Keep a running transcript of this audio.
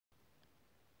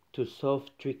to solve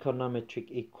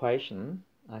trigonometric equation,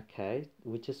 okay,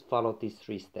 we just follow these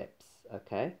 3 steps.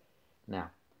 Okay, now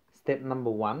step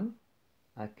number 1,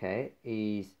 okay,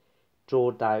 is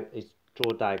draw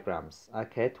diagrams,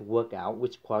 okay, to work out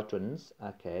which quadrants,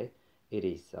 okay, it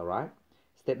is. All right,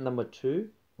 step number 2,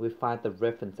 we find the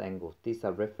reference angles. These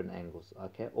are reference angles,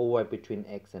 okay, always between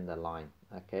x and the line.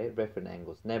 Okay, reference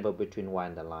angles, never between y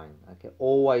and the line. Okay,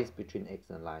 always between x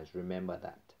and lines, remember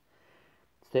that.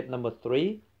 Step number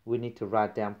 3, we need to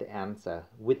write down the answer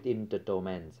within the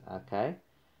domains. Okay,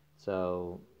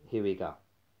 so here we go.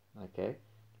 Okay,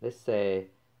 let's say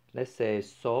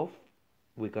solve.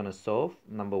 We're gonna solve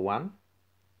number 1.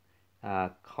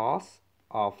 Cos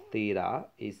of theta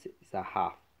is a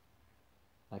half.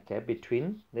 Okay,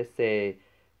 between, let's say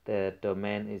the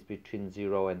domain is between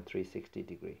 0 and 360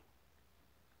 degree.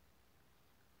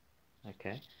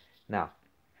 Okay, now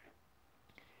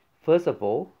first of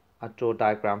all, I draw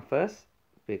diagram first,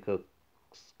 because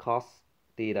cos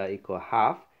theta equal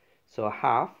half, so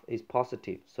half is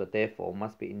positive, so therefore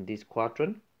must be in this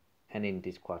quadrant and in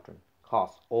this quadrant.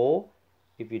 Cos, or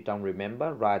if you don't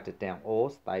remember, write it down, or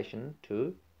station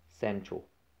to central.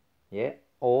 Yeah,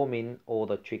 or mean all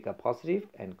the trig are positive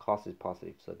and cos is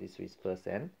positive, so this is first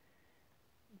and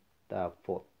the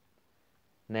fourth.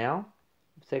 Now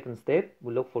second step,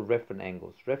 we look for reference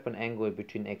angles. Reference angle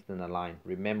between x and the line,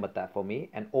 remember that for me,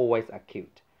 and always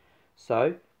acute.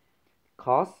 So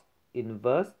cos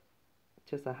inverse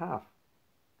just a half.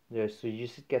 Yeah, so you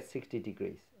should get 60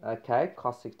 degrees. Okay,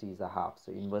 cos 60 is a half,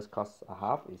 so inverse cos a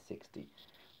half is 60.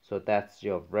 So that's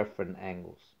your reference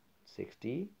angles,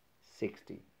 60,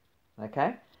 60.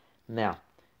 Okay, now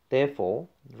therefore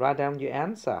write down your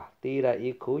answer. Theta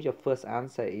equal, your first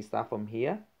answer is start from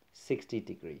here, 60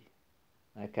 degrees.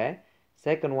 Okay,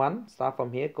 second one, start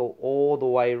from here, go all the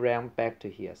way around back to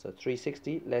here, so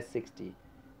 360 less 60,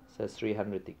 so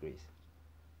 300 degrees.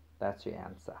 That's your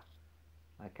answer.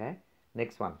 Okay,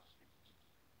 next one,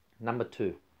 number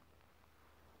 2.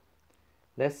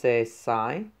 Let's say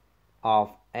sine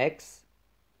of x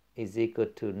is equal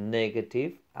to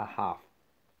negative a half.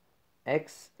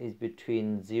 X is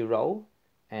between 0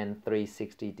 and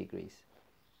 360 degrees.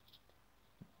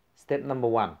 Step number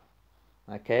 1,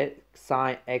 okay,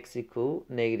 sine x equal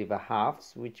negative a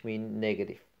half, which means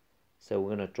negative. So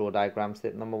we're going to draw diagram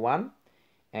step number 1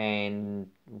 and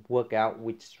work out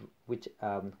which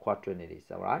quadrant it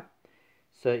is. All right,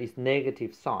 so it's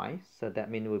negative sine, so that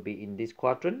means it will be in this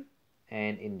quadrant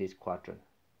and in this quadrant.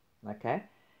 Okay,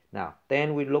 now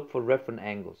then we look for reference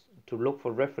angles. To look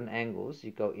for reference angles,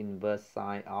 you go inverse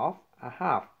sine of a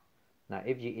half. Now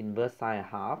if you inverse sine a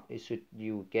half,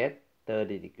 you get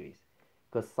 30 degrees,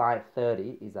 because sine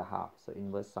 30 is a half, so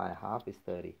inverse sine a half is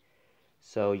 30.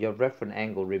 So your reference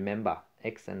angle, remember,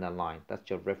 x and the line, that's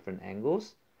your reference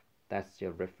angles. That's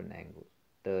your reference angle,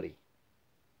 30.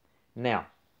 Now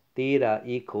theta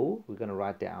equal, we're going to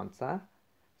write the answer.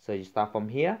 So you start from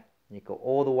here, you go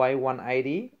all the way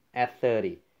 180 at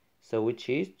 30, so which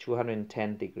is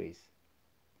 210 degrees.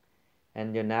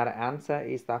 And your another answer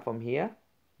is start from here,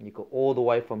 you go all the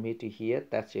way from here to here,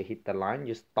 that's you hit the line,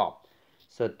 you stop.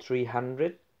 So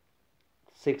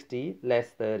 360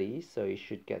 less 30, so you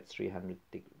should get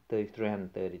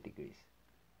 330 degrees.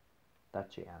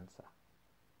 That's your answer.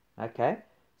 Okay,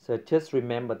 so just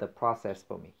remember the process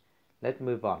for me. Let's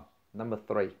move on. Number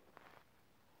 3.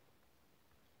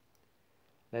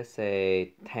 Let's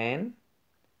say tan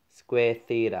square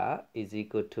theta is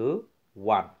equal to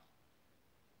 1.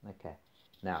 Okay,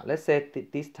 now let's say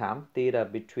this time theta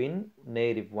between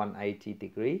negative 180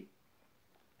 degree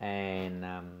and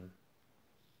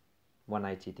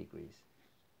 180 degrees.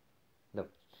 Look,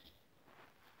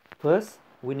 first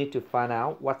we need to find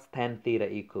out what's tan theta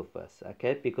equal first,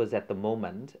 okay, because at the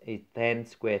moment it's tan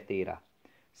square theta.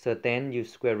 So then you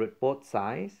square root both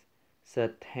sides, so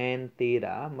tan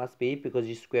theta must be, because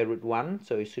you square root 1,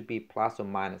 so it should be plus or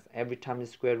minus. Every time you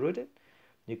square root it,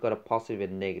 you got a positive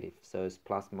and negative, so it's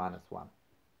plus minus 1.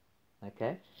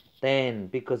 Okay, then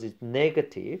because it's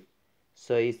negative,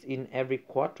 so it's in every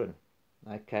quadrant.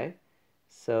 Okay,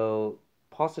 so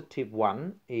positive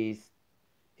 1 is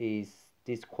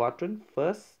this quadrant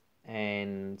first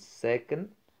and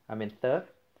third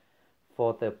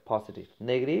for the positive.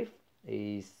 Negative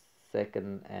is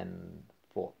second and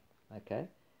fourth. Okay,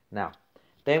 now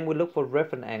then we look for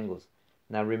reference angles.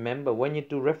 Now remember, when you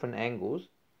do reference angles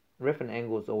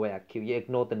always acute. You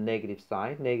ignore the negative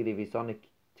side. Negative is only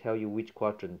tell you which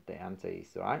quadrant the answer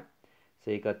is, right? So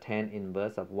you got tan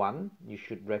inverse of 1. You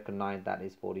should recognize that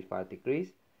is 45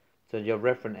 degrees. So your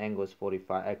reference angle is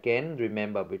 45. Again,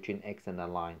 remember between x and the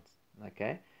lines.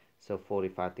 Okay, so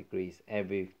 45 degrees.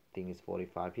 Everything is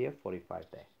 45 here, 45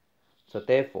 there. So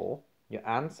therefore, your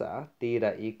answer,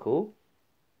 theta equal,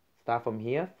 start from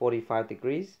here, 45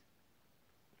 degrees.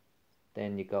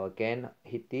 Then you go again,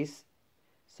 hit this.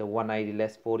 So 180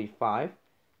 less 45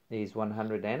 is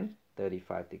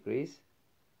 135 degrees.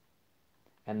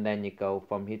 And then you go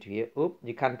from here to here. Oops,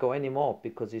 you can't go anymore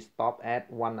because you stop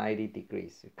at 180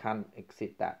 degrees. You can't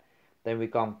exceed that. Then we're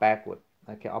going backward,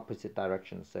 okay, opposite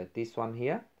direction. So this one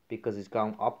here, because it's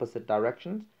going opposite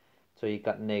directions, so you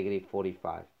got negative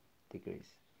 45 degrees.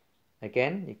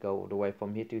 Again, you go all the way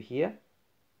from here to here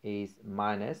is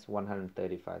minus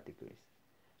 135 degrees.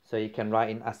 So you can write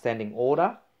in ascending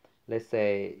order. Let's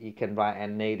say you can write at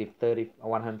negative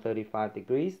 135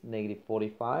 degrees, negative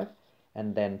 45,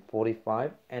 and then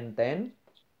 45, and then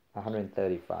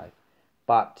 135.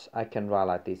 But I can write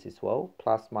like this as well,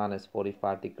 plus minus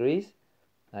 45 degrees,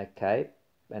 okay,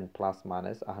 and plus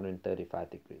minus 135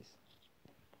 degrees.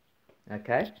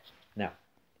 Okay, now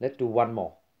let's do one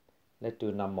more. Let's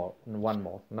do one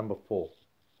more, number 4.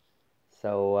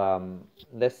 So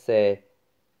let's say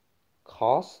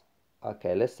cos,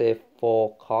 okay, let's say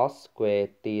 4 cos squared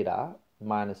theta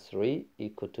minus 3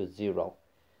 equal to 0.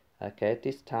 Okay,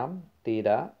 this time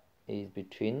theta is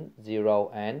between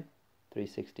 0 and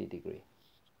 360 degree.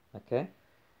 Okay,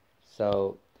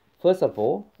 so first of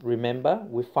all, remember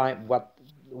we find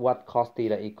what cos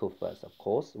theta equal first. Of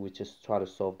course, we just try to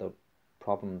solve the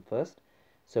problem first.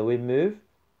 So we move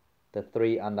the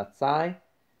 3 on that side,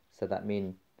 so that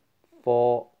means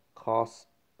 4 cos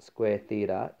square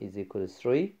theta is equal to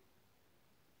 3.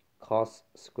 Cos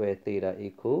square theta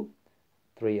equal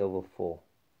 3 over 4.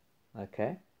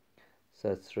 Okay,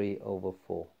 so 3 over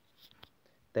 4.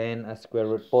 Then a square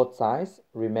root both sides.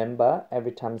 Remember,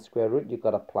 every time square root you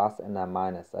got a plus and a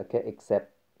minus, okay,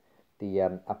 except the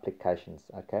applications,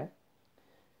 okay.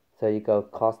 So you go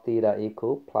cos theta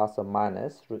equal plus or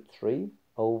minus root 3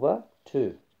 over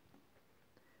 2.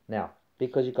 Now,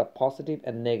 because you got positive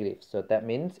and negative, so that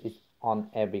means it's on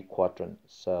every quadrant,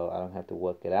 so I don't have to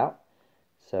work it out.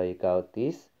 So you go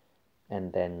this,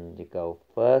 and then you go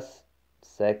first,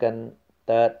 second,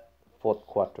 third, fourth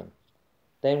quadrant.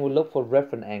 Then we look for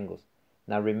reference angles.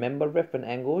 Now remember, reference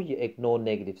angle, you ignore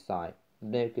negative side.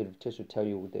 Negative just to tell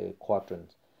you the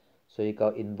quadrants. So you go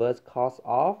inverse cos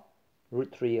of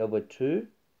root 3 over 2.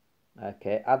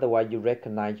 Okay, otherwise you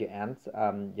recognize your answer,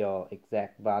 your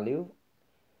exact value,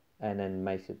 and then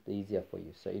makes it easier for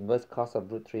you. So inverse cos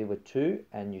of root 3 over 2,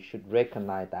 and you should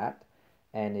recognize that,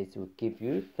 and it will give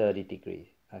you 30 degrees.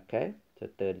 Okay, so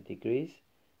 30 degrees,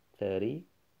 30,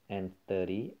 and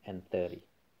 30, and 30.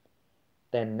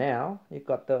 Then now you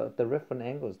got the reference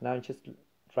angles. Now you just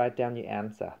write down your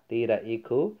answer. Theta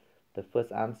equal, the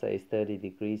first answer is 30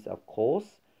 degrees, of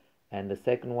course, and the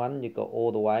second one you go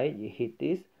all the way, you hit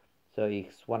this, so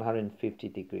it's 150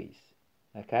 degrees.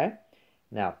 Okay,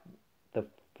 now the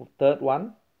third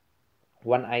one,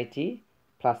 180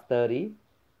 plus 30,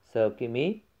 so give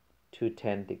me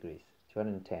 210 degrees,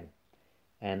 210.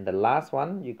 And the last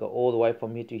one, you go all the way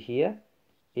from here to here,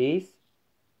 is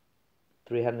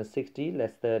 360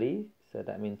 less 30, so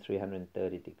that means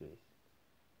 330 degrees.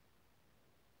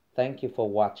 Thank you for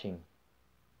watching.